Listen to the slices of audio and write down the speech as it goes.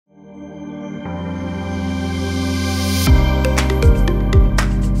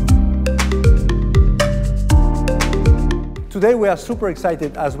Today we are super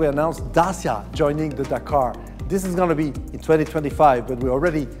excited as we announced Dacia joining the Dakar. This is going to be in 2025, but we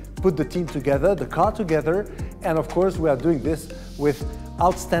already put the team together, the car together, and of course we are doing this with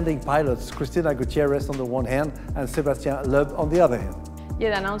outstanding pilots, Cristina Gutierrez on the one hand and Sébastien Loeb on the other hand. Yeah,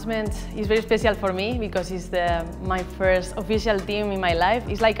 the announcement is very special for me because it's my first official team in my life.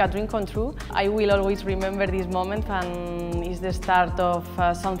 It's like a dream come true. I will always remember this moment, and it's the start of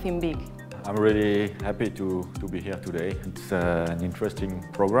something big. I'm really happy to be here today. It's an interesting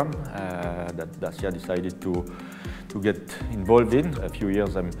program that Dacia decided to get involved in. A few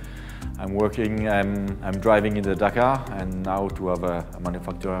years I'm working, I'm driving in the Dakar, and now to have a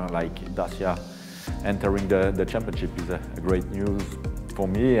manufacturer like Dacia entering the championship is a great news for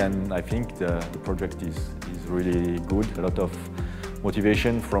me, and I think the project is really good. A lot of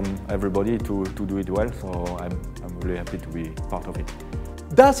motivation from everybody to do it well, so I'm really happy to be part of it.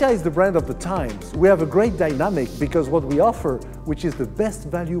 Dacia is the brand of the times. We have a great dynamic because what we offer, which is the best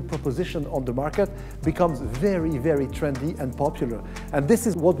value proposition on the market, becomes very, very trendy and popular. And this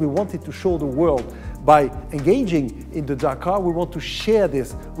is what we wanted to show the world. By engaging in the Dakar, we want to share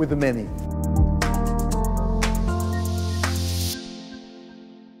this with the many.